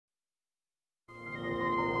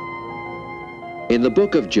In the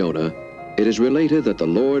book of Jonah, it is related that the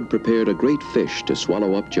Lord prepared a great fish to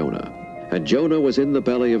swallow up Jonah, and Jonah was in the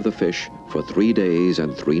belly of the fish for 3 days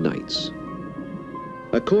and 3 nights.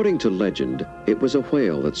 According to legend, it was a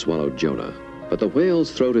whale that swallowed Jonah, but the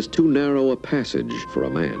whale's throat is too narrow a passage for a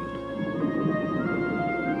man.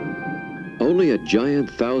 Only a giant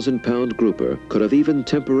 1,000-pound grouper could have even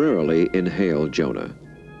temporarily inhaled Jonah.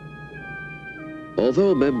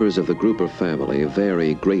 Although members of the grouper family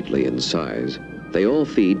vary greatly in size, they all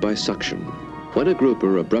feed by suction. When a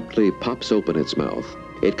grouper abruptly pops open its mouth,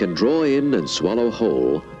 it can draw in and swallow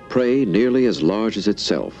whole prey nearly as large as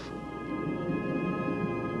itself.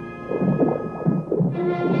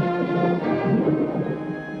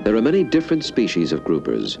 There are many different species of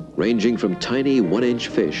groupers, ranging from tiny 1-inch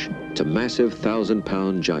fish to massive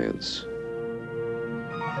 1,000-pound giants.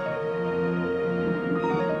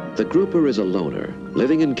 The grouper is a loner,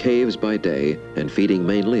 living in caves by day and feeding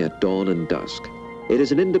mainly at dawn and dusk. It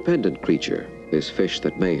is an independent creature, this fish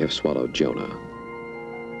that may have swallowed Jonah.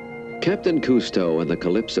 Captain Cousteau and the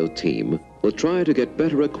Calypso team will try to get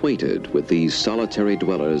better acquainted with these solitary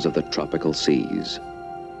dwellers of the tropical seas.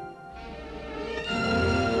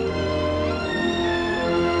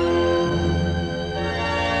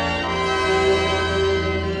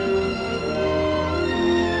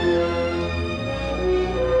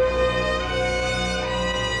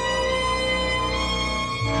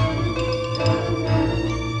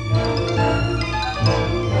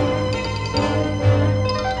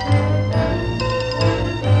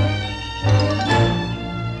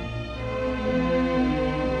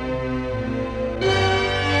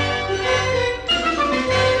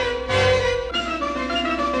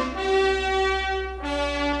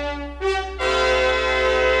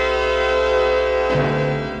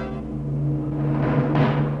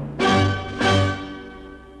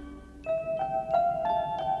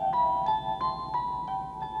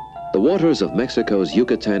 The waters of Mexico's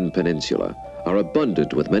Yucatan Peninsula are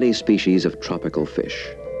abundant with many species of tropical fish.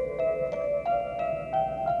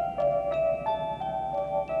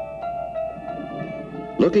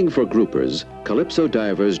 Looking for groupers, Calypso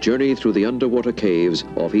divers journey through the underwater caves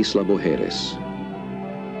of Isla Mujeres.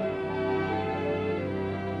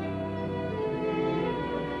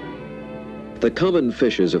 The common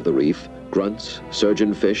fishes of the reef, grunts,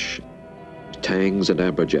 surgeonfish, tangs, and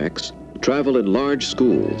amberjacks, travel in large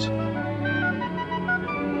schools.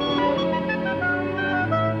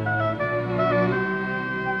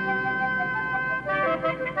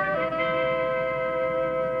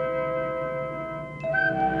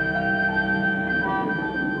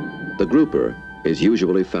 The grouper is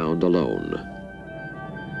usually found alone.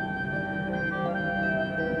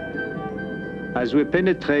 As we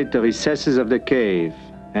penetrate the recesses of the cave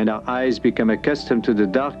and our eyes become accustomed to the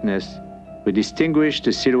darkness, we distinguish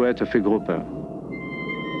the silhouette of a grouper.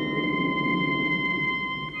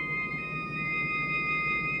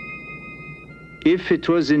 If it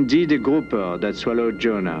was indeed a grouper that swallowed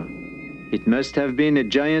Jonah, it must have been a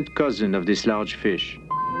giant cousin of this large fish.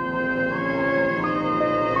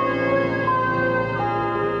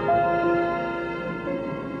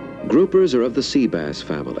 Groupers are of the sea bass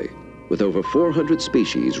family, with over 400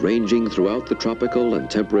 species ranging throughout the tropical and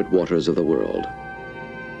temperate waters of the world.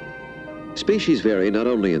 Species vary not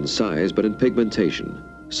only in size, but in pigmentation.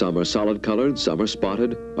 Some are solid-colored, some are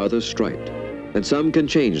spotted, others striped, and some can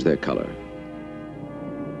change their color.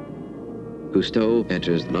 Cousteau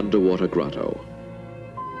enters an underwater grotto.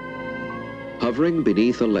 Hovering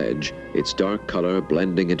beneath a ledge, its dark color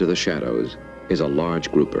blending into the shadows, is a large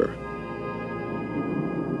grouper.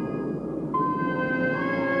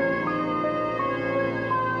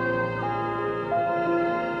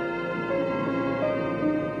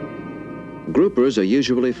 Groupers are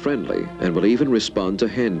usually friendly and will even respond to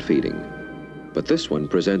hand feeding, but this one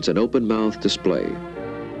presents an open-mouthed display.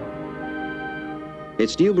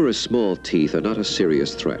 Its numerous small teeth are not a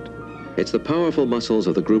serious threat. It's the powerful muscles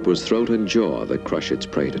of the grouper's throat and jaw that crush its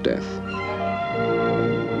prey to death.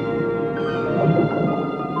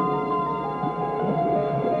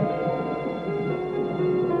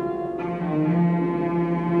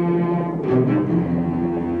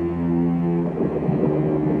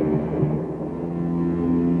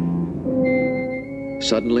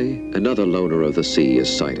 Suddenly, another loner of the sea is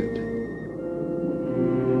sighted.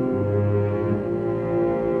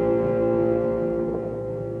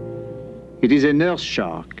 It is a nurse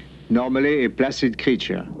shark, normally a placid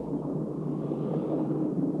creature.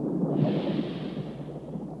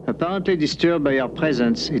 Apparently disturbed by our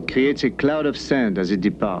presence, it creates a cloud of sand as it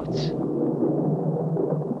departs.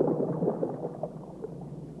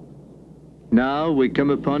 Now we come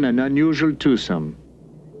upon an unusual twosome.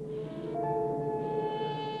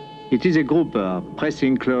 It is a grouper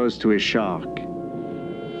pressing close to a shark.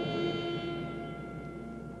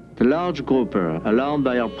 The large grouper, alarmed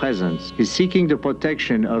by our presence, is seeking the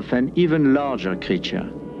protection of an even larger creature.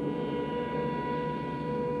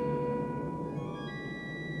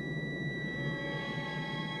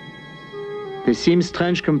 They seem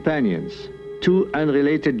strange companions, two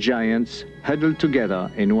unrelated giants huddled together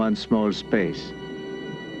in one small space.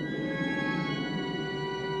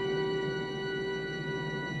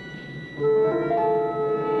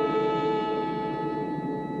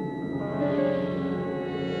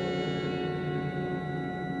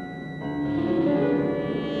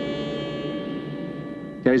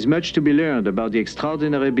 There is much to be learned about the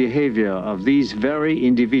extraordinary behavior of these very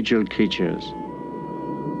individual creatures.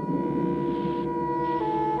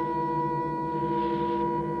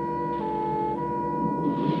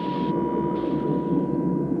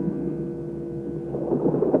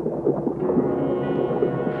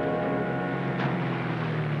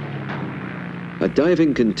 A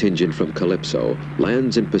diving contingent from Calypso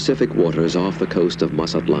lands in Pacific waters off the coast of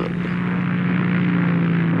Mazatlan.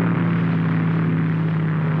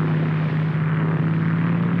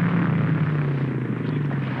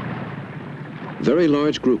 Very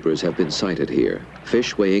large groupers have been sighted here,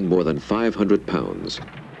 fish weighing more than 500 pounds.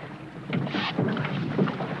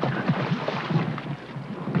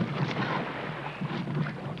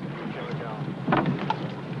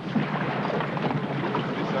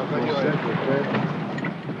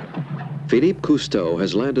 Philippe Cousteau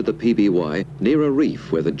has landed the PBY near a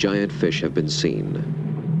reef where the giant fish have been seen.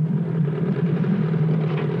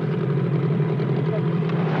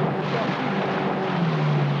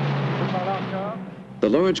 The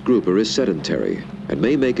large grouper is sedentary and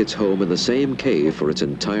may make its home in the same cave for its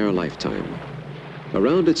entire lifetime.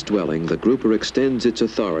 Around its dwelling, the grouper extends its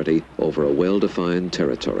authority over a well-defined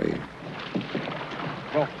territory.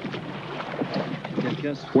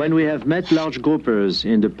 When we have met large groupers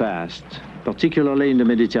in the past, particularly in the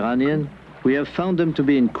Mediterranean, we have found them to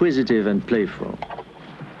be inquisitive and playful.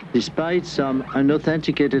 Despite some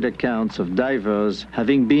unauthenticated accounts of divers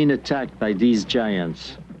having been attacked by these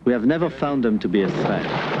giants, we have never found them to be a threat.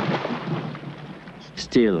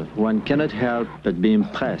 Still, one cannot help but be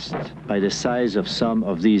impressed by the size of some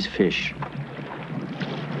of these fish.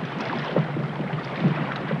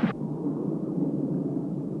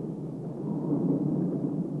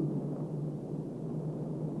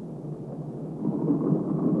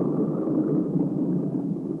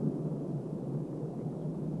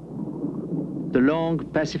 The long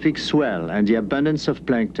Pacific swell and the abundance of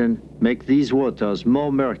plankton make these waters more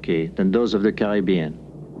murky than those of the Caribbean.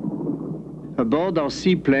 Aboard our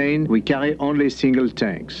seaplane, we carry only single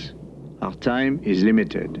tanks. Our time is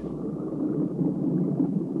limited.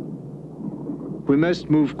 We must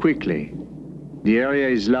move quickly. The area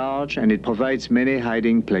is large and it provides many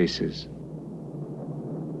hiding places.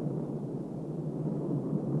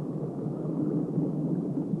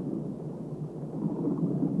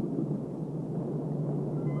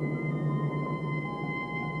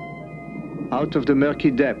 Out of the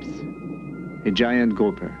murky depth, a giant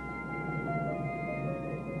grouper.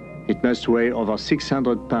 It must weigh over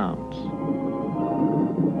 600 pounds.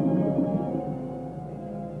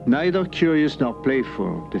 Neither curious nor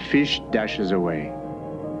playful, the fish dashes away.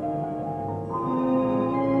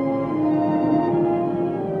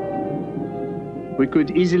 We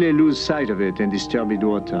could easily lose sight of it in disturbed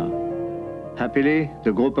water. Happily,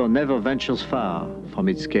 the grouper never ventures far from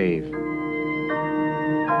its cave.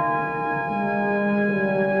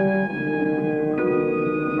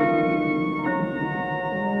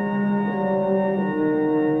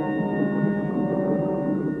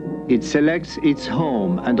 It selects its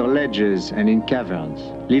home under ledges and in caverns,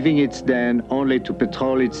 leaving its den only to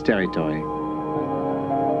patrol its territory.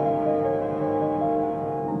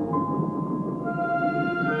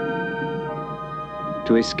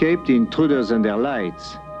 To escape the intruders and their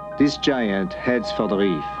lights, this giant heads for the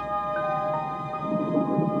reef.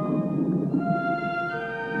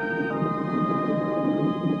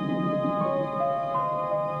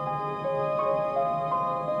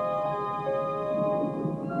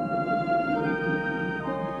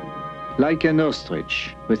 Like an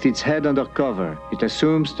ostrich, with its head under cover, it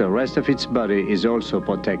assumes the rest of its body is also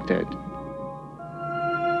protected.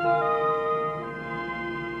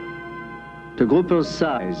 The grouper's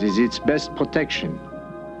size is its best protection.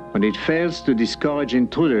 When it fails to discourage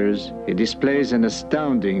intruders, it displays an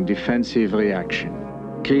astounding defensive reaction,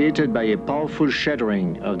 created by a powerful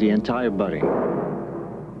shuddering of the entire body.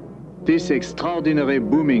 This extraordinary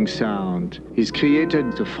booming sound is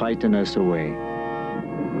created to frighten us away.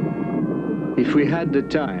 If we had the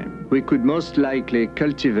time, we could most likely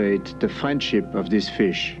cultivate the friendship of this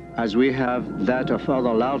fish, as we have that of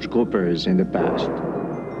other large groupers in the past.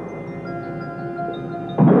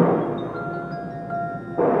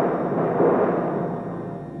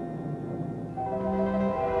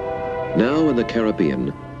 Now in the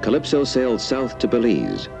Caribbean, Calypso sailed south to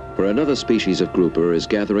Belize, where another species of grouper is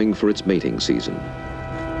gathering for its mating season.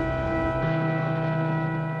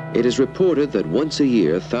 It is reported that once a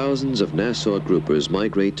year, thousands of Nassau groupers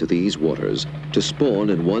migrate to these waters to spawn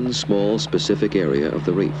in one small specific area of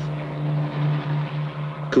the reef.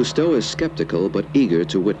 Cousteau is skeptical but eager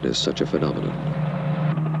to witness such a phenomenon.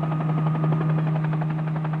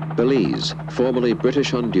 Belize, formerly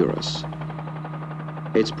British Honduras.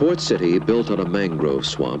 Its port city, built on a mangrove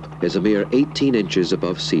swamp, is a mere 18 inches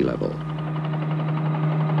above sea level.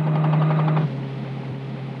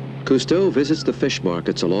 Cousteau visits the fish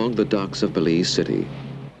markets along the docks of Belize City.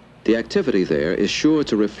 The activity there is sure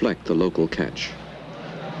to reflect the local catch.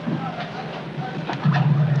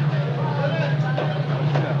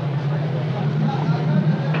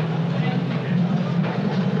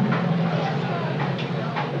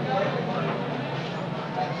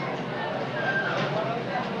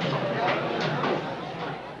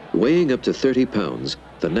 Weighing up to 30 pounds,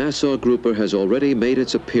 the Nassau grouper has already made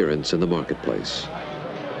its appearance in the marketplace.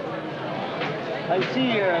 I see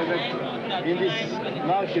that in this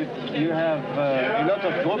market you have a lot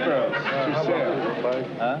of groupers to sell.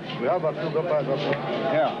 Huh? We have a few groupers also.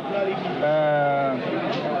 Yeah.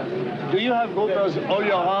 Do you have groupers all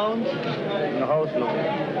year round? In the house, no.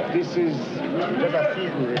 This is just a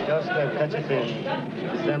season. We just catch it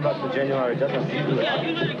in December to January. Just a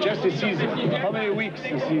season. just a season. How many weeks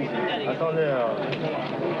a season? That's only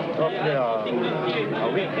roughly a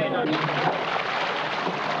week.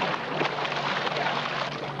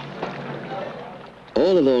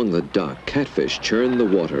 All along the dock, catfish churn the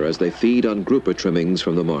water as they feed on grouper trimmings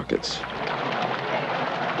from the markets.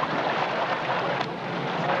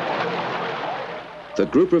 The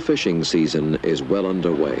grouper fishing season is well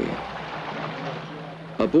underway.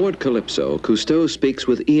 Aboard Calypso, Cousteau speaks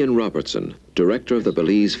with Ian Robertson, director of the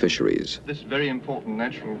Belize fisheries. This very important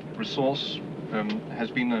natural resource has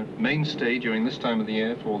been a mainstay during this time of the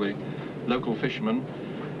year for the local fishermen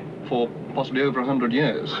for possibly over 100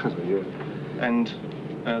 years. And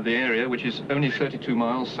the area, which is only 32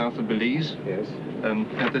 miles south of Belize, Yes.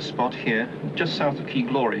 At this spot here, just south of Key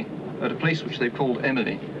Glory, at a place which they've called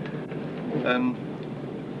Emily.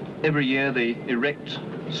 Every year they erect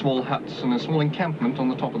small huts and a small encampment on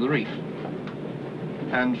the top of the reef.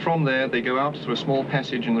 And from there they go out through a small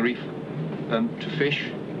passage in the reef to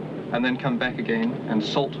fish, and then come back again and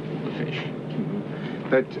salt the fish. Mm-hmm.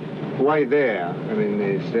 But why there? I mean,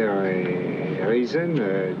 is there a reason?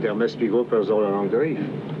 There must be groupers all along the reef.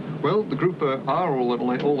 Well, the grouper are all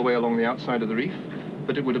the way along the outside of the reef,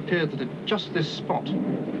 but it would appear that at just this spot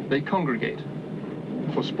they congregate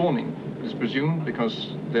for spawning, it is presumed,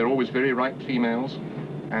 because they're always very ripe females,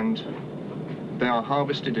 and they are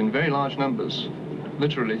harvested in very large numbers,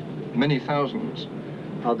 literally many thousands.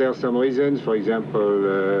 Are there some reasons, for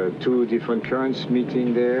example, two different currents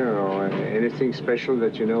meeting there, or anything special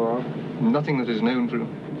that you know of? Nothing that is known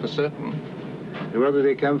for certain. Where do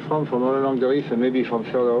they come from? From all along the reef and maybe from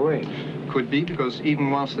further away? Could be, because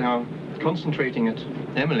even whilst they are concentrating at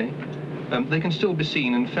Emily, they can still be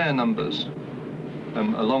seen in fair numbers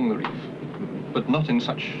along the reef, but not in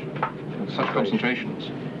such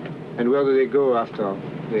concentrations. And where do they go after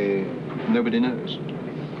they... Nobody knows.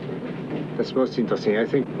 That's most interesting. I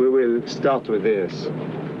think we will start with this,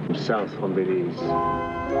 south from Belize.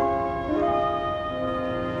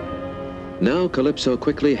 Now Calypso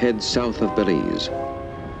quickly heads south of Belize.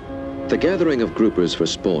 The gathering of groupers for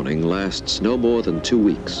spawning lasts no more than 2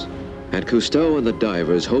 weeks, and Cousteau and the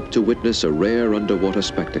divers hope to witness a rare underwater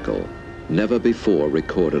spectacle, never before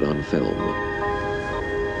recorded on film.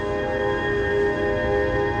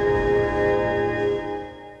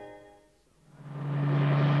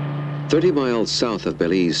 "30 miles south of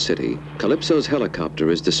Belize City, Calypso's helicopter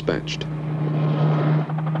is dispatched.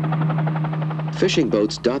 Fishing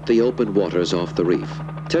boats dot the open waters off the reef,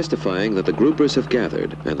 testifying that the groupers have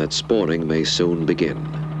gathered and that spawning may soon begin.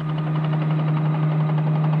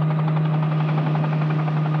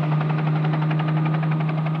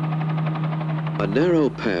 A narrow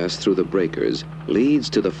pass through the breakers leads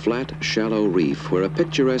to the flat, shallow reef where a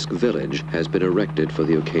picturesque village has been erected for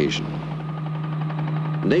the occasion.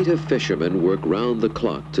 Native fishermen work round the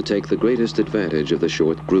clock to take the greatest advantage of the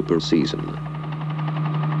short grouper season.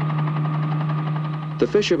 The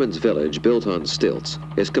fishermen's village, built on stilts,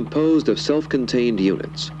 is composed of self-contained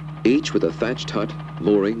units. each with a thatched hut,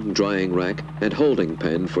 mooring, drying rack, and holding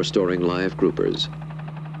pen for storing live groupers.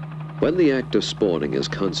 When the act of spawning is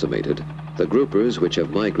consummated, the groupers which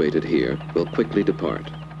have migrated here will quickly depart.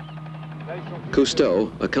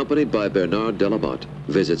 Cousteau, accompanied by Bernard Delamotte,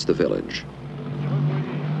 visits the village.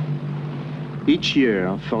 Each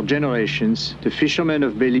year, for generations, the fishermen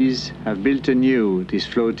of Belize have built anew this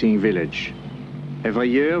floating village. Every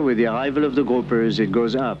year, with the arrival of the groupers, it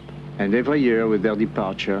goes up, and every year, with their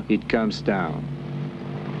departure, it comes down.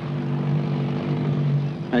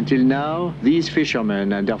 Until now, these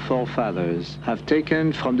fishermen and their forefathers have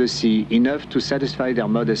taken from the sea enough to satisfy their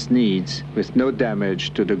modest needs with no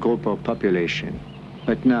damage to the grouper population.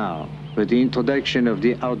 But now, with the introduction of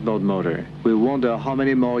the outboard motor, we wonder how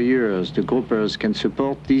many more years the groupers can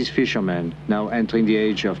support these fishermen now entering the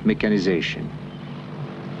age of mechanization.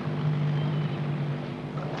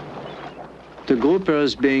 The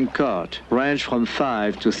groupers being caught range from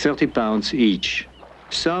 5 to 30 pounds each.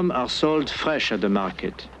 Some are sold fresh at the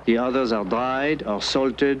market. The others are dried or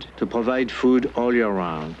salted to provide food all year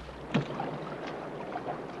round.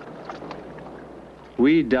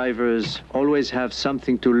 We divers always have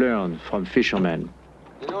something to learn from fishermen.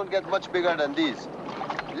 They don't get much bigger than these.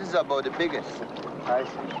 This is about the biggest. I see.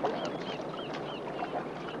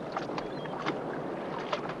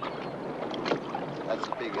 That's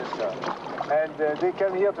the biggest. And they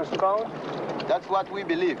come here to spawn? That's what we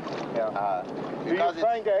believe. Yeah. Do you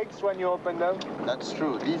find eggs when you open them? That's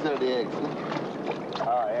true. These are the eggs.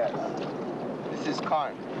 Ah, yes. This is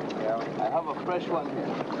corn. Yeah. I have a fresh one here.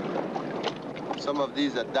 Some of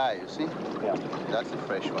these that die, you see? Yeah. That's a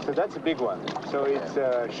fresh one. So that's a big one. So it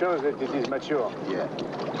shows that it is mature. Yeah.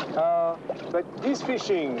 But this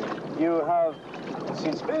fishing you have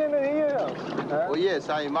since many, many years. Huh? Oh yes,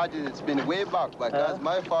 I imagine it's been way back because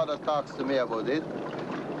my father talks to me about it.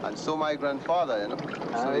 And so my grandfather, you know.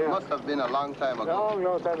 So it must have been a long time ago. Long,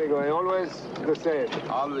 long time ago, and always the same.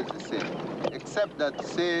 Always the same. Except that,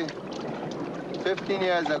 say, 15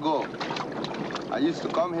 years ago, I used to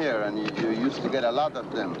come here and you used to get a lot of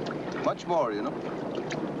them. Much more, you know.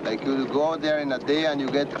 Like you go out there in a day and you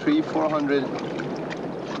get 300-400.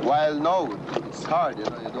 While now, it's hard, you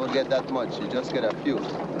know. You don't get that much. You just get a few.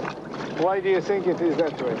 Why do you think it is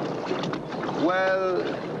that way? Well,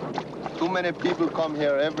 too many people come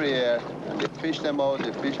here every year and they fish them out,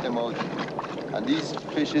 and these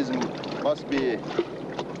fishes must be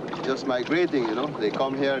just migrating, you know. They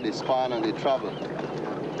come here, they spawn, and they travel.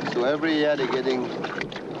 So every year they're getting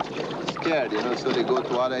scared, you know, so they go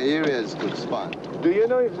to other areas to spawn. Do you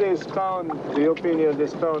know if they spawn, the opinion, they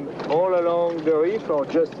spawn all along the reef or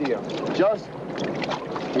just here? Just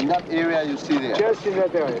in that area you see there. Just in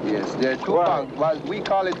that area? Yes, there are two banks. Well, we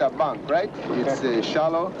call it a bank, right? It's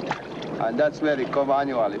shallow. And that's where they come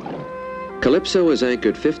annually. Calypso is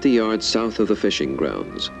anchored 50 yards south of the fishing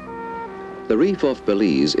grounds. The reef off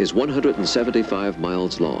Belize is 175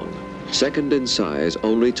 miles long, second in size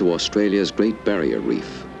only to Australia's Great Barrier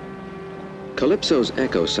Reef. Calypso's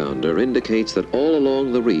echo sounder indicates that all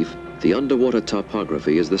along the reef, the underwater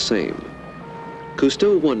topography is the same.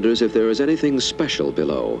 Cousteau wonders if there is anything special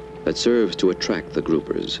below that serves to attract the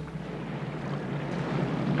groupers.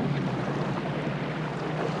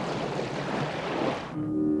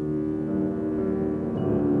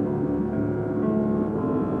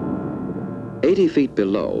 "80 feet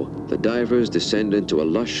below, the divers descend into a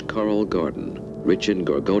lush coral garden, rich in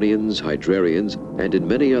gorgonians, hydrarians, and in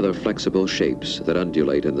many other flexible shapes that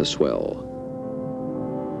undulate in the swell.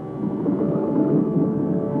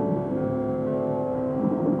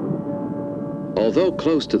 Although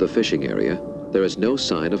close to the fishing area, there is no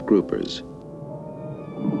sign of groupers.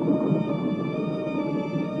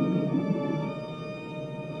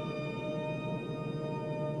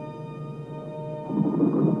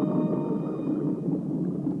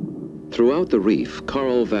 Throughout the reef,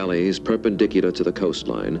 coral valleys perpendicular to the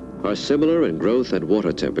coastline are similar in growth and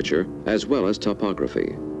water temperature, as well as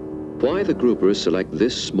topography. Why the groupers select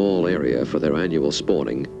this small area for their annual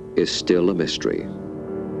spawning is still a mystery.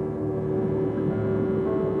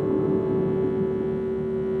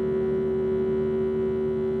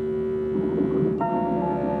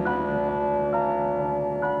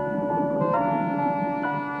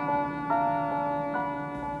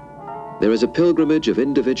 There is a pilgrimage of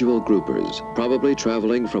individual groupers, probably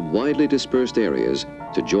traveling from widely dispersed areas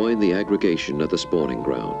to join the aggregation at the spawning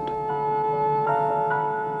ground.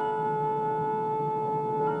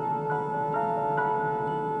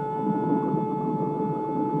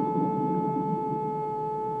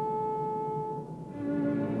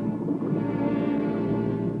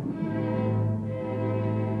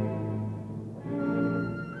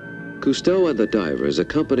 Cousteau and the divers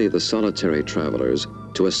accompany the solitary travelers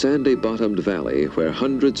to a sandy-bottomed valley where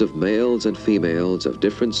hundreds of males and females of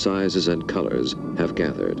different sizes and colors have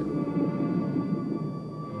gathered.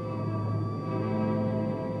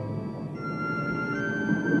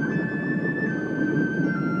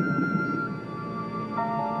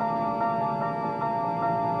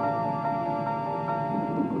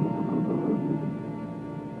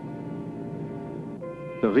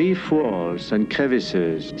 The reef walls and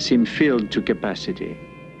crevices seem filled to capacity.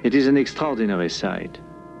 It is an extraordinary sight.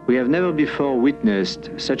 We have never before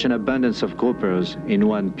witnessed such an abundance of groupers in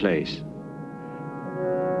one place.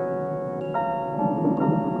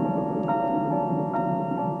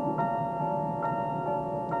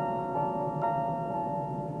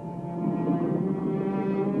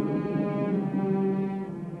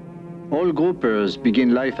 All groupers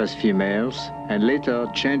begin life as females and later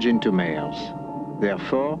change into males.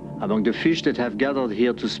 Therefore, among the fish that have gathered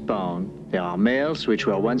here to spawn, there are males which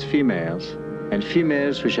were once females, and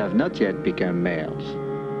females which have not yet become males.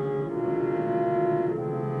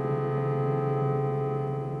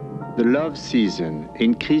 The love season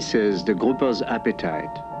increases the grouper's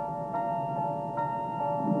appetite.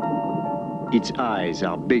 Its eyes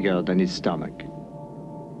are bigger than its stomach.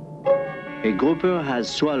 A grouper has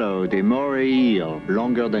swallowed a moray eel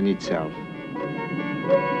longer than itself.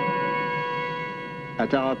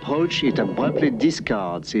 At our approach, it abruptly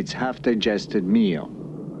discards its half-digested meal.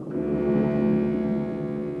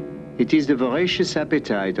 It is the voracious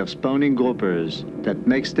appetite of spawning groupers that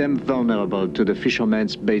makes them vulnerable to the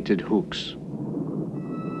fisherman's baited hooks.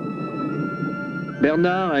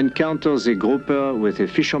 Bernard encounters a grouper with a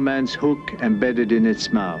fisherman's hook embedded in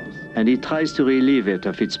its mouth, and he tries to relieve it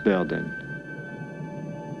of its burden.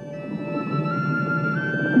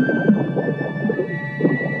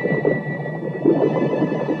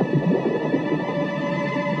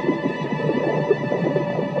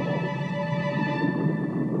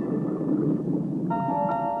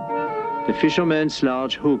 The fisherman's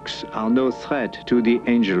large hooks are no threat to the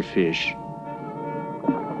angelfish.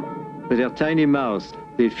 With their tiny mouths,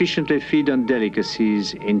 they efficiently feed on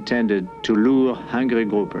delicacies intended to lure hungry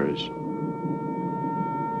groupers.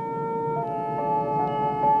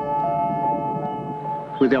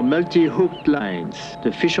 With their multi-hooked lines,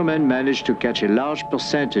 the fishermen manage to catch a large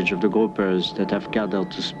percentage of the groupers that have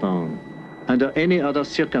gathered to spawn. Under any other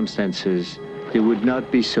circumstances, they would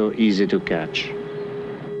not be so easy to catch.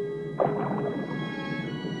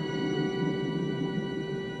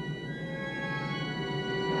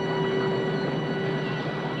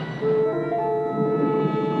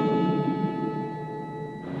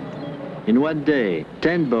 In one day,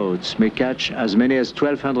 10 boats may catch as many as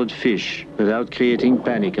 1,200 fish without creating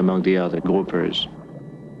panic among the other groupers.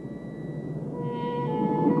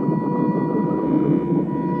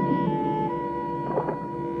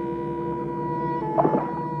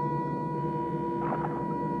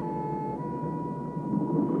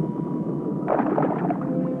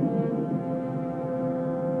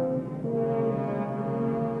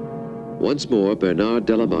 Once more, Bernard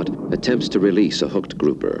Delamotte attempts to release a hooked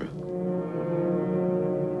grouper.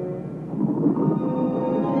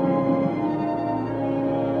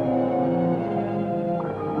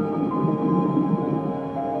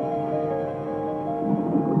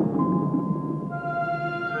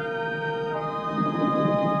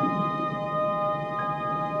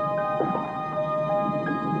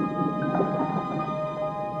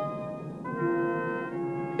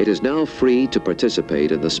 It is now free to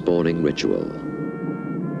participate in the spawning ritual.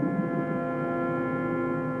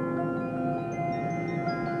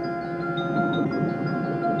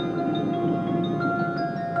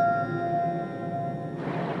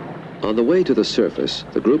 On the way to the surface,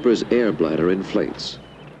 the grouper's air bladder inflates.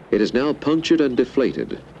 It is now punctured and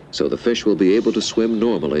deflated, so the fish will be able to swim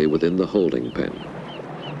normally within the holding pen.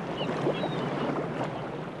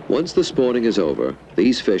 Once the spawning is over,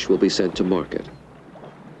 these fish will be sent to market.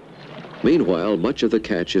 Meanwhile, much of the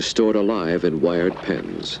catch is stored alive in wired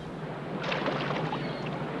pens.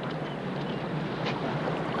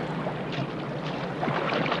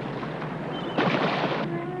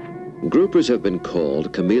 Groupers have been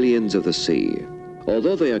called chameleons of the sea.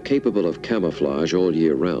 Although they are capable of camouflage all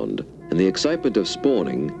year round, in the excitement of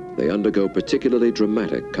spawning, they undergo particularly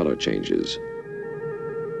dramatic color changes.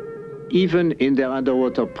 Even in their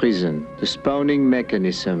underwater prison, the spawning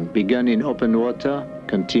mechanism begun in open water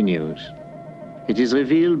continues. It is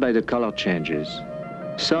revealed by the color changes.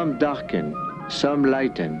 Some darken, some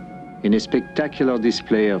lighten, in a spectacular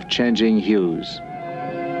display of changing hues.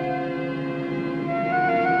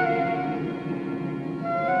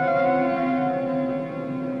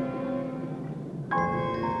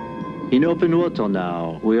 In open water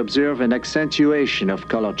now, we observe an accentuation of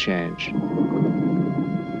color change.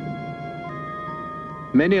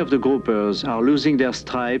 Many of the groupers are losing their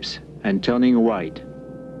stripes and turning white.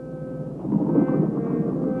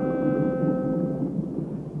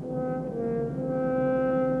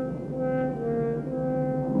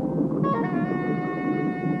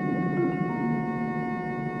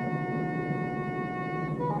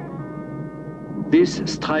 This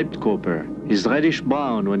striped grouper is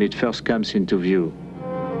reddish-brown when it first comes into view.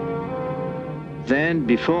 Then,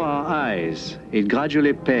 before our eyes, it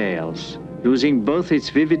gradually pales, losing both its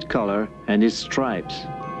vivid color and its stripes.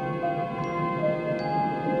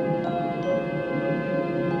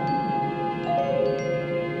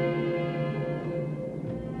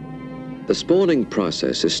 The spawning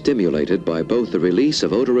process is stimulated by both the release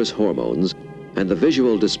of odorous hormones and the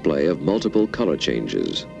visual display of multiple color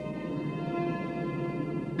changes.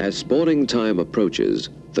 As spawning time approaches,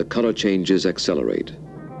 the color changes accelerate.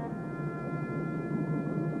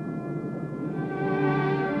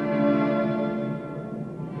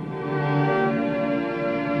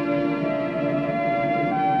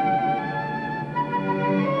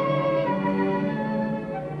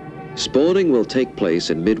 Spawning will take place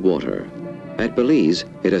in mid-water. At Belize,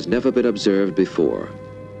 it has never been observed before.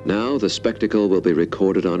 Now the spectacle will be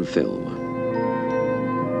recorded on film.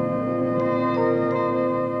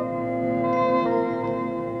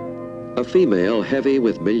 A female heavy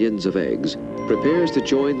with millions of eggs prepares to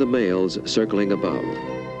join the males circling above,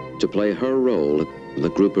 to play her role in the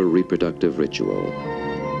grouper reproductive ritual.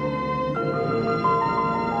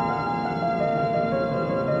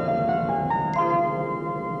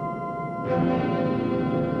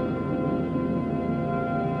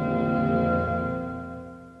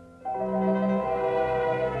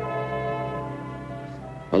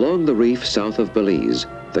 Along the reef south of Belize,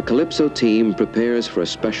 the Calypso team prepares for a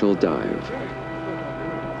special dive.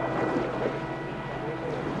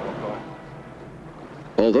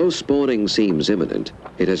 Although spawning seems imminent,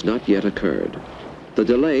 it has not yet occurred. The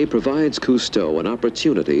delay provides Cousteau an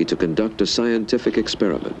opportunity to conduct a scientific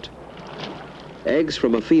experiment. Eggs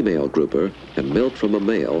from a female grouper and milk from a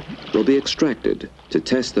male will be extracted to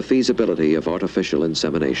test the feasibility of artificial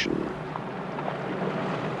insemination.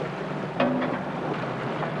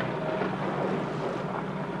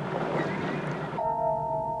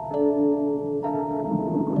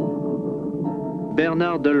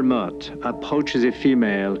 Bernard Delmotte approaches a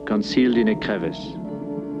female concealed in a crevice.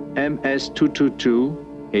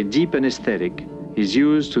 MS-222, a deep anesthetic, is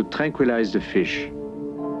used to tranquilize the fish.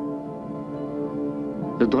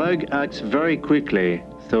 The drug acts very quickly,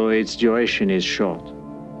 though its duration is short.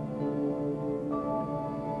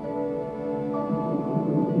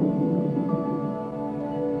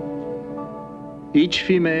 Each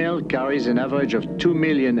female carries an average of 2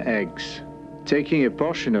 million eggs. Taking a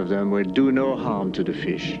portion of them will do no harm to the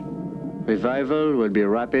fish. Revival will be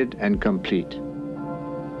rapid and complete.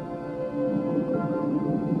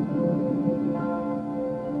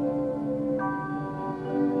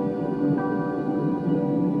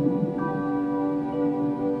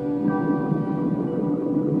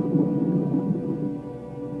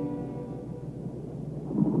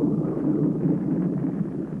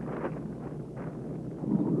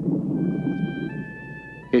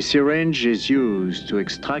 A syringe is used to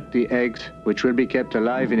extract the eggs, which will be kept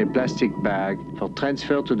alive in a plastic bag for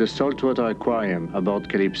transfer to the saltwater aquarium aboard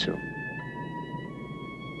Calypso.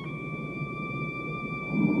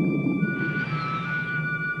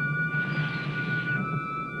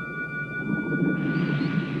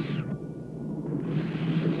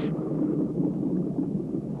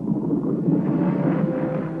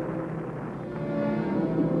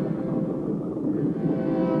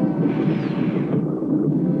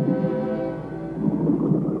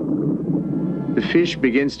 The fish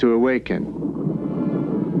begins to awaken.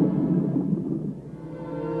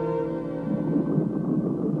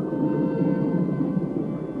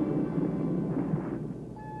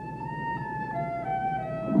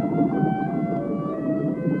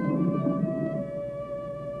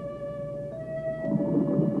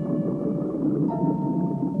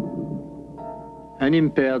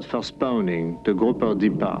 Unimpaired for spawning, the grouper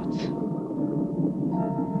departs.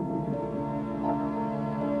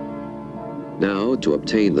 Now, to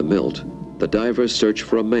obtain the milt, the divers search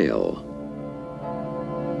for a male.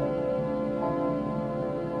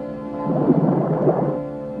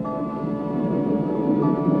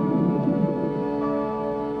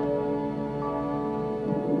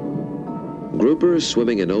 Groupers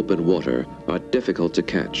swimming in open water are difficult to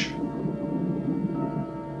catch.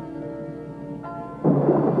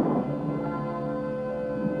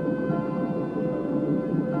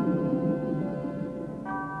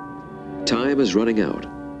 is running out.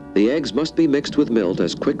 The eggs must be mixed with milt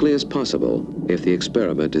as quickly as possible if the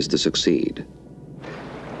experiment is to succeed.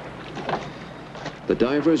 The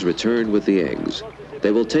divers return with the eggs.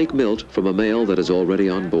 They will take milt from a male that is already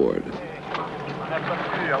on board.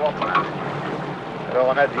 Alors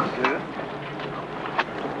on a des œufs,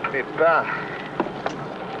 mais pas.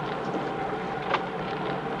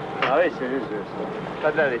 Ah oui, c'est les œufs, ça.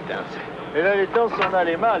 Pas de la laitance. Et la laitance, on a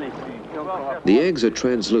les mâles ici. The eggs are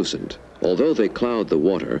translucent. Although they cloud the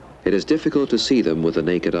water, it is difficult to see them with the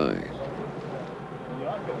naked eye.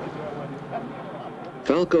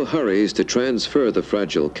 Falco hurries to transfer the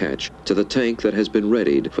fragile catch to the tank that has been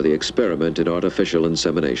readied for the experiment in artificial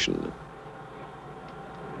insemination.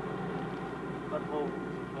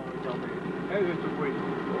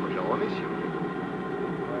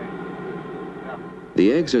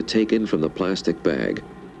 The eggs are taken from the plastic bag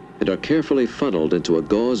and are carefully funneled into a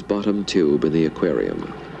gauze-bottom tube in the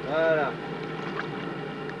aquarium. Voilà.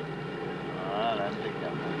 Voilà,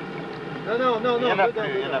 impeccable. Non, il y en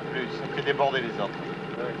a plus, ça fait déborder les autres.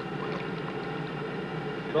 Ouais.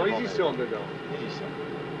 Bon, ils y sont dedans. Ils y sont.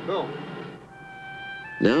 Bon.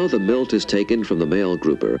 Now the milt is taken from the male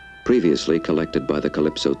grouper, previously collected by the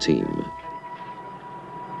Calypso team.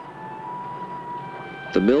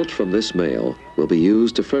 The milt from this male will be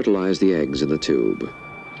used to fertilize the eggs in the tube.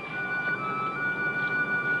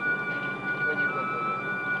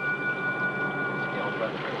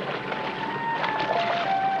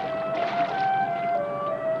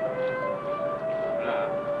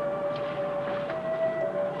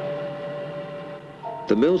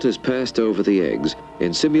 The milt is passed over the eggs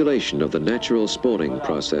in simulation of the natural spawning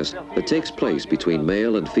process that takes place between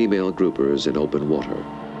male and female groupers in open water.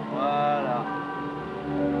 Voilà.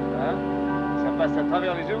 Hein? Ça passe à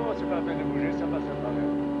travers les œufs, c'est pas la peine de bouger, ça passe à travers.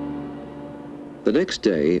 The next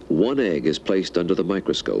day, one egg is placed under the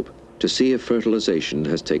microscope to see if fertilization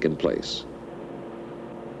has taken place.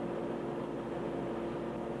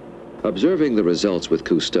 Observing the results with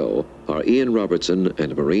Cousteau are Ian Robertson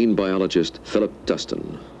and marine biologist Philip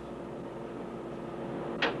Dustin.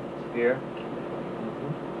 Here.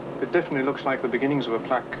 It definitely looks like the beginnings of a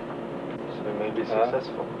plaque. So it may be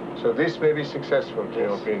successful. So this may be successful, in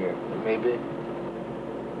your opinion? Maybe.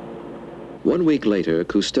 1 week later,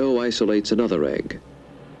 Cousteau isolates another egg.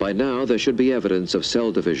 By now, there should be evidence of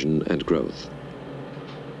cell division and growth.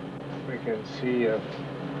 We can see, yes,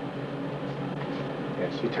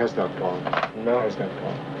 it has not gone. No. It has not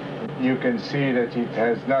gone. You can see that it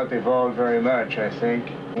has not evolved very much, I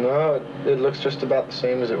think. No, it looks just about the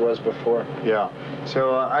same as it was before. Yeah.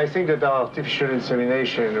 So I think that artificial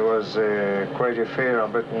insemination was quite a failure,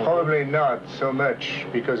 but probably not so much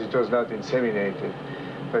because it was not inseminated,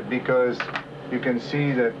 but because you can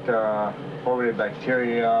see that probably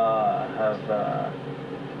bacteria have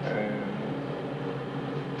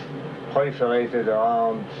proliferated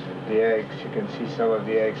around the eggs. You can see some of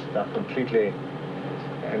the eggs that are completely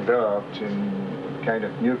enveloped in kind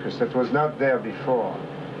of mucus that was not there before.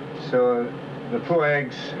 So the poor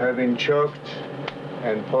eggs have been choked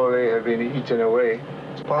and probably have been eaten away.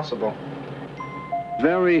 It's possible.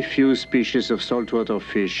 Very few species of saltwater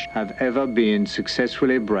fish have ever been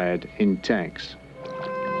successfully bred in tanks.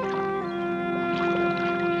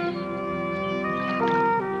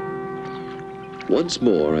 Once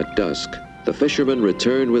more at dusk, the fishermen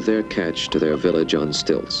return with their catch to their village on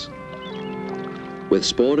stilts. With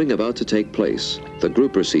spawning about to take place, the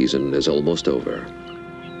grouper season is almost over.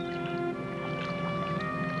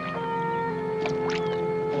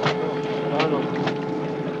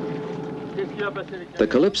 The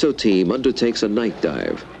Calypso team undertakes a night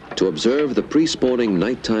dive to observe the pre-spawning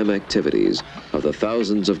nighttime activities of the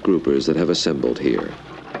thousands of groupers that have assembled here.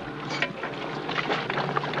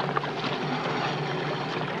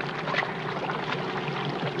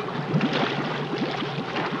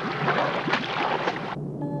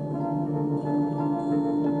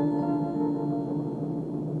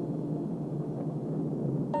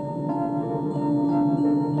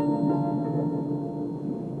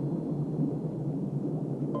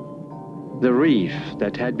 The reef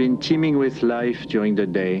that had been teeming with life during the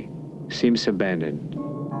day seems abandoned.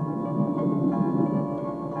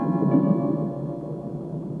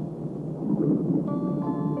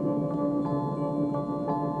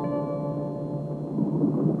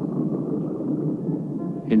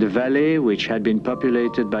 In the valley, which had been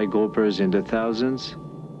populated by groupers in the thousands,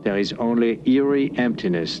 there is only eerie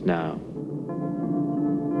emptiness now.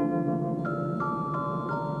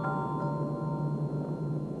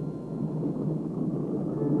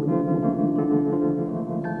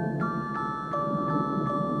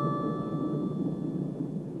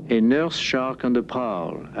 A nurse shark on the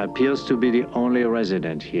prowl appears to be the only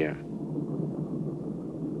resident here.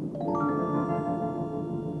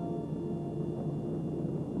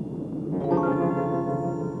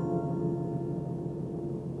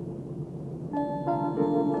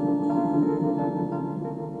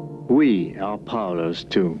 We are prowlers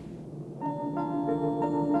too,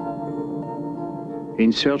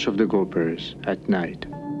 in search of the groupers at night.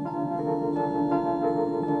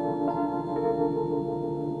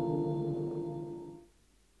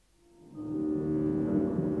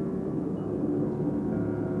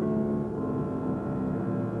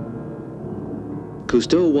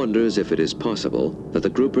 Cousteau wonders if it is possible that the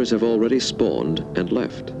groupers have already spawned and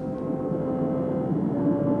left.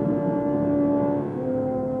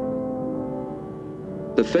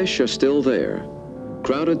 The fish are still there.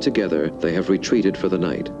 Crowded together, they have retreated for the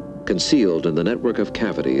night, concealed in the network of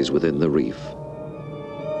cavities within the reef.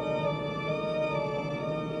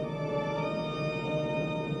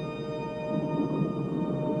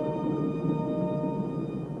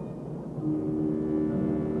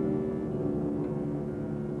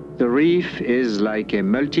 The reef is like a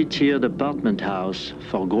multi-tiered apartment house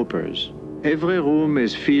for groupers. Every room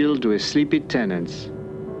is filled with sleepy tenants.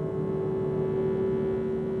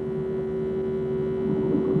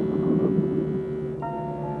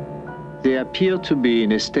 They appear to be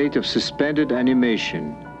in a state of suspended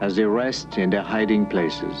animation as they rest in their hiding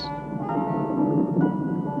places.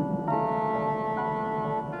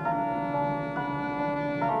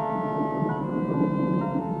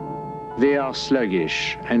 They are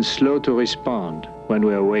sluggish and slow to respond when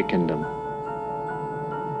we awaken them.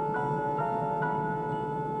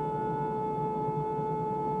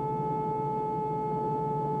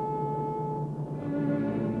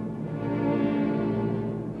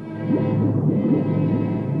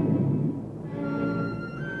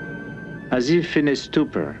 As if in a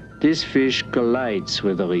stupor, this fish collides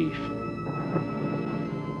with the reef.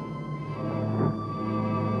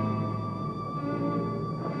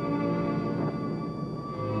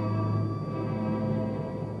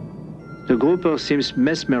 The grouper seems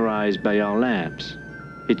mesmerized by our lamps.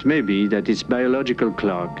 It may be that its biological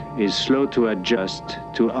clock is slow to adjust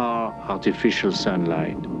to our artificial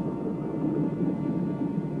sunlight.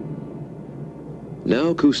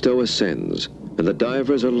 Now Cousteau ascends, and the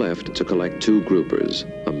divers are left to collect two groupers,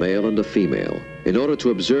 a male and a female, in order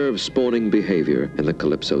to observe spawning behavior in the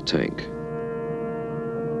Calypso tank.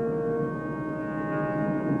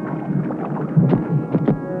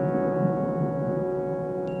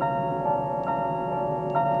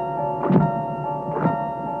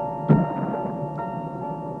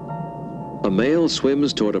 A male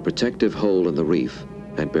swims toward a protective hole in the reef,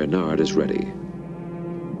 and Bernard is ready.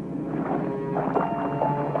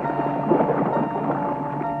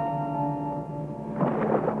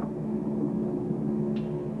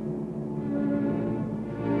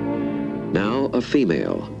 Now a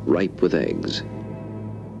female, ripe with eggs.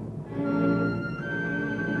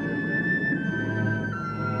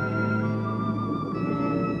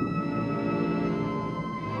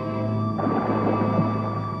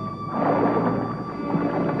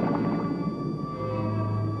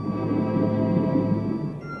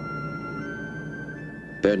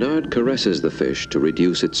 Bernard caresses the fish to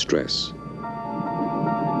reduce its stress,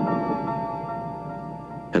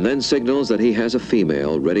 and then signals that he has a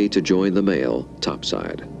female ready to join the male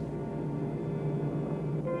topside.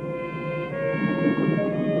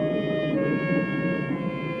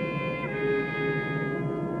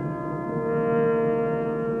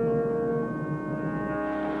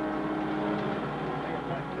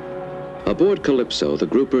 Aboard Calypso, the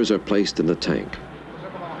groupers are placed in the tank.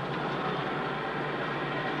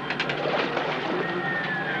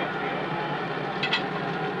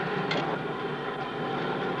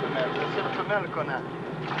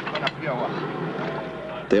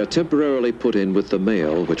 They are temporarily put in with the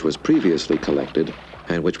male, which was previously collected,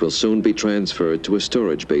 and which will soon be transferred to a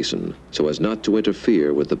storage basin, so as not to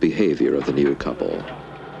interfere with the behavior of the new couple.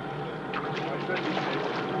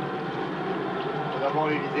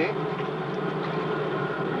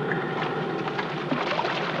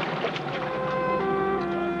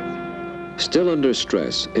 Still under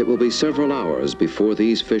stress, it will be several hours before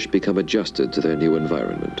these fish become adjusted to their new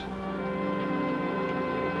environment.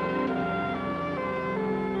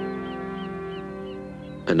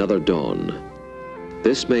 Another dawn.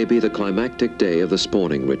 This may be the climactic day of the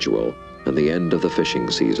spawning ritual and the end of the fishing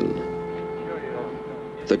season.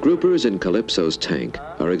 The groupers in Calypso's tank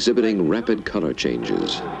are exhibiting rapid color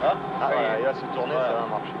changes.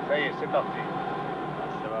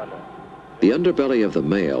 The underbelly of the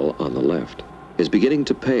male, on the left, is beginning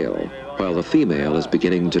to pale, while the female is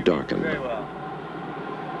beginning to darken.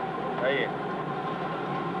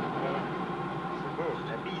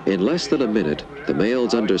 In less than a minute, the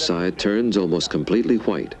male's underside turns almost completely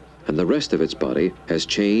white, and the rest of its body has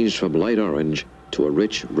changed from light orange to a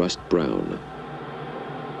rich rust brown.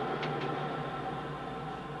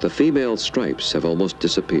 The female's stripes have almost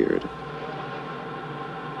disappeared.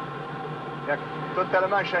 Il a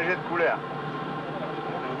totalement changé de couleur.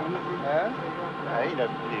 Hein? Ah, il est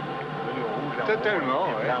devenu rouge en haut, Totalement,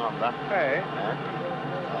 et ouais. blanc en bas. Ouais. Hein?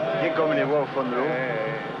 Bien comme on les voit au fond de l'eau.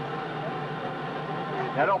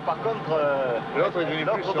 Et alors par contre, l'autre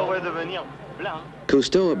devrait devenir blanc.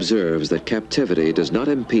 Cousteau observes that captivity does not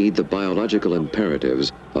impede the biological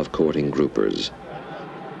imperatives of courting groupers.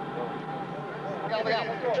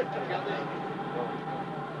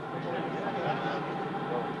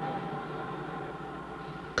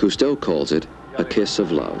 Cousteau calls it a kiss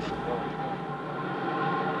of love.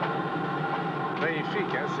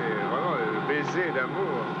 Magnifique, hein? C'est vraiment le baiser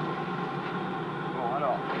d'amour. Bon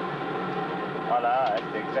alors, voilà,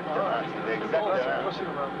 c'est exactement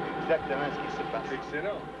ce qui se passe.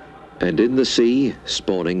 Excellent. And in the sea,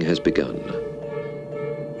 spawning has begun.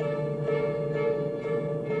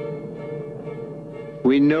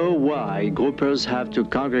 We know why groupers have to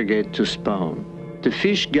congregate to spawn. The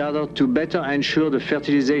fish gather to better ensure the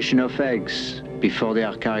fertilization of eggs before they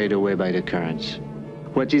are carried away by the currents.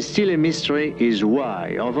 What is still a mystery is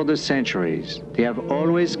why, over the centuries, they have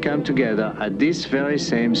always come together at this very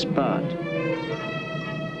same spot.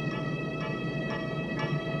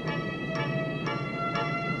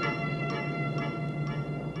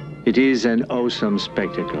 It is an awesome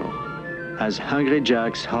spectacle. As hungry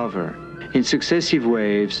Jacques hover, in successive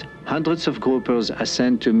waves, hundreds of groupers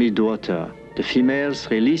ascend to mid-water, the females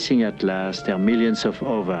releasing at last their millions of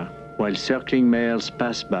ova, while circling males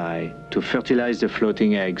pass by to fertilize the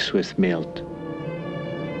floating eggs with milt.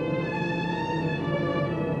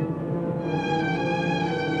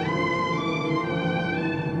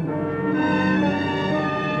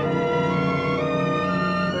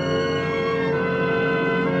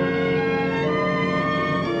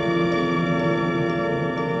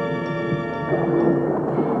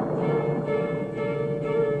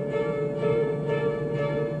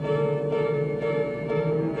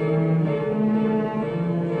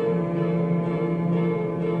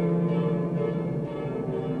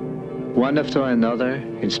 One after another,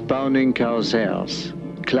 in spawning carousels,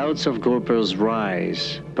 clouds of groupers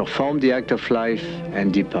rise, perform the act of life,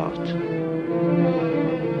 and depart.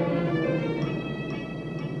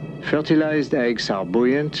 Fertilized eggs are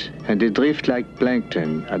buoyant, and they drift like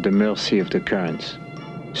plankton at the mercy of the currents.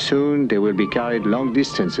 Soon they will be carried long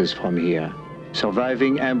distances from here.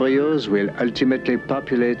 Surviving embryos will ultimately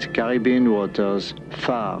populate Caribbean waters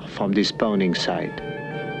far from the spawning site.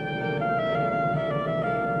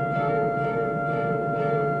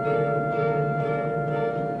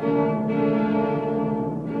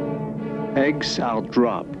 Eggs are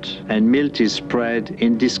dropped and milt is spread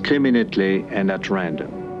indiscriminately and at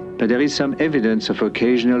random. But there is some evidence of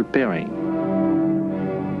occasional pairing.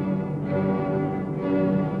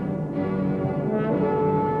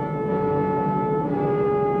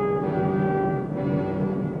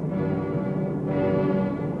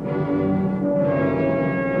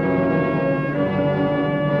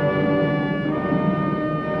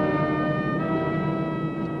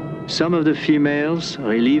 Some of the females,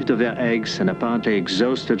 relieved of their eggs and apparently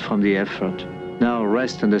exhausted from the effort, now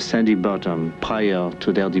rest on the sandy bottom prior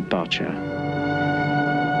to their departure.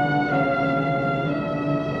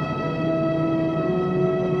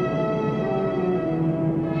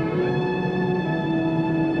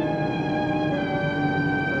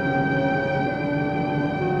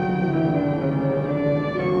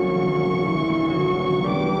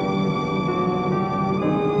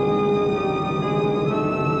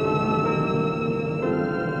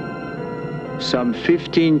 Some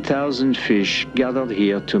 15,000 fish gathered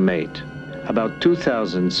here to mate. About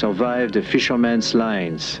 2,000 survived the fishermen's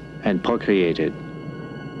lines and procreated.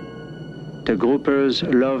 The groupers'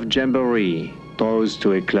 love jamboree draws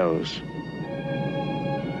to a close.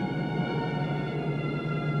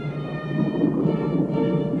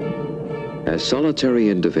 As solitary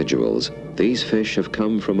individuals, these fish have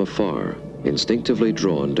come from afar, instinctively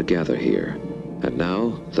drawn to gather here. And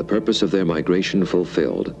now, the purpose of their migration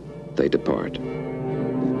fulfilled, they depart.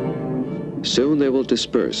 Soon they will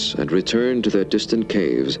disperse and return to their distant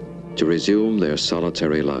caves to resume their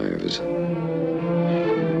solitary lives.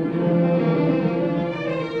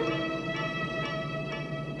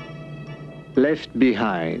 Left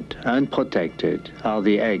behind, unprotected, are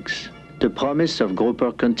the eggs, the promise of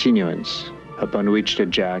grouper continuance, upon which the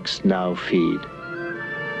Jacques now feed.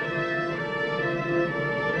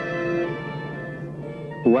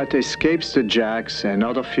 What escapes the Jacques and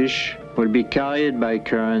other fish will be carried by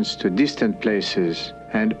currents to distant places,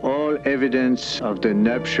 and all evidence of the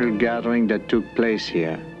nuptial gathering that took place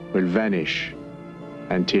here will vanish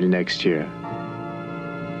until next year.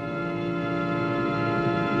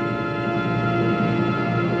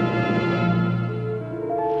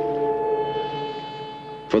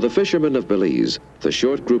 For the fishermen of Belize, the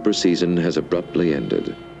short grouper season has abruptly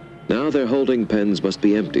ended. Now their holding pens must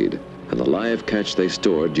be emptied, and the live catch they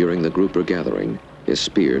stored during the grouper gathering is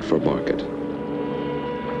speared for market.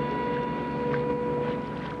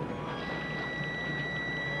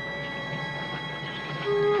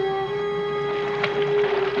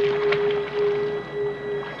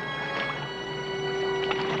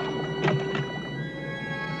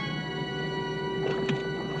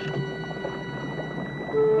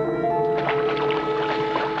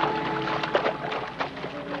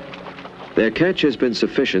 Their catch has been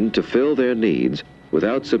sufficient to fill their needs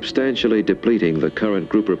without substantially depleting the current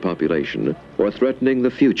grouper population or threatening the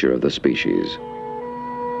future of the species.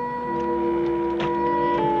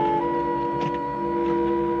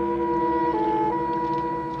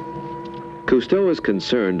 Cousteau is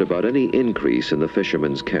concerned about any increase in the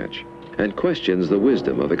fishermen's catch and questions the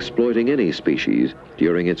wisdom of exploiting any species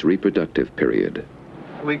during its reproductive period.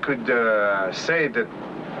 We could say that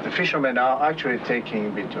the fishermen are actually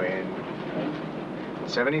taking between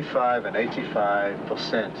 75 and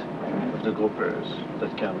 85% of the groupers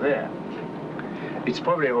that come there. It's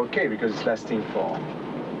probably okay because it's lasting for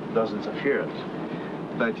dozens of years.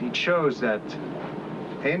 But it shows that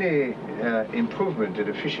any improvement in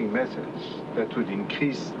the fishing methods that would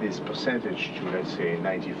increase this percentage to, let's say,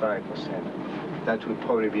 95%, that would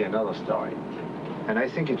probably be another story. And I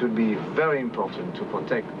think it would be very important to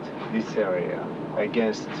protect this area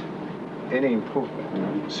against any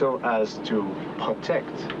improvement so as to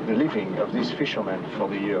protect the living of these fishermen for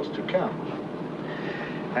the years to come.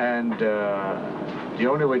 And the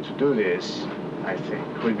only way to do this, I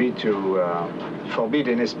think, would be to forbid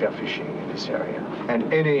any spearfishing in this area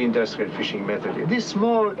and any industrial fishing method in this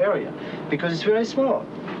small area, because it's very small.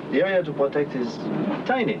 The area to protect is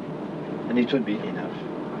tiny, and it would be enough.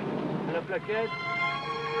 La plaquette,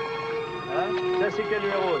 hein? Ça c'est quel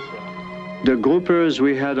numéro ça? The groupers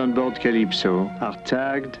we had on board Calypso are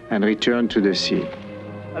tagged and returned to the sea.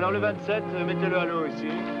 Alors le 27, mettez-le à l'eau ici,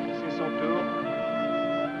 c'est son tour.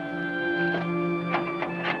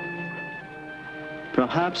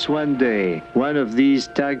 Perhaps one day, one of these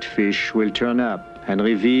tagged fish will turn up and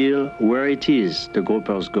reveal where it is the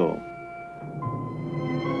groupers go.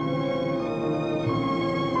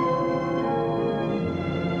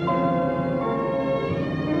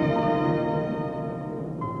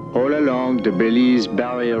 All along the Belize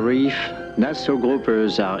Barrier Reef, Nassau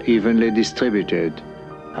groupers are evenly distributed,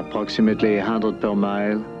 approximately 100 per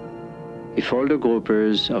mile. If all the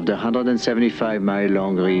groupers of the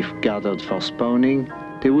 175-mile-long reef gathered for spawning,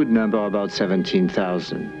 they would number about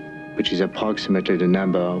 17,000, which is approximately the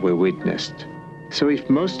number we witnessed. So if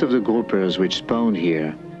most of the groupers which spawned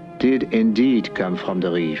here did indeed come from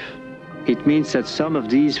the reef, it means that some of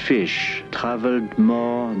these fish traveled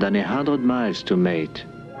more than 100 miles to mate,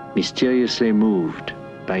 mysteriously moved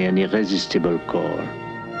by an irresistible call.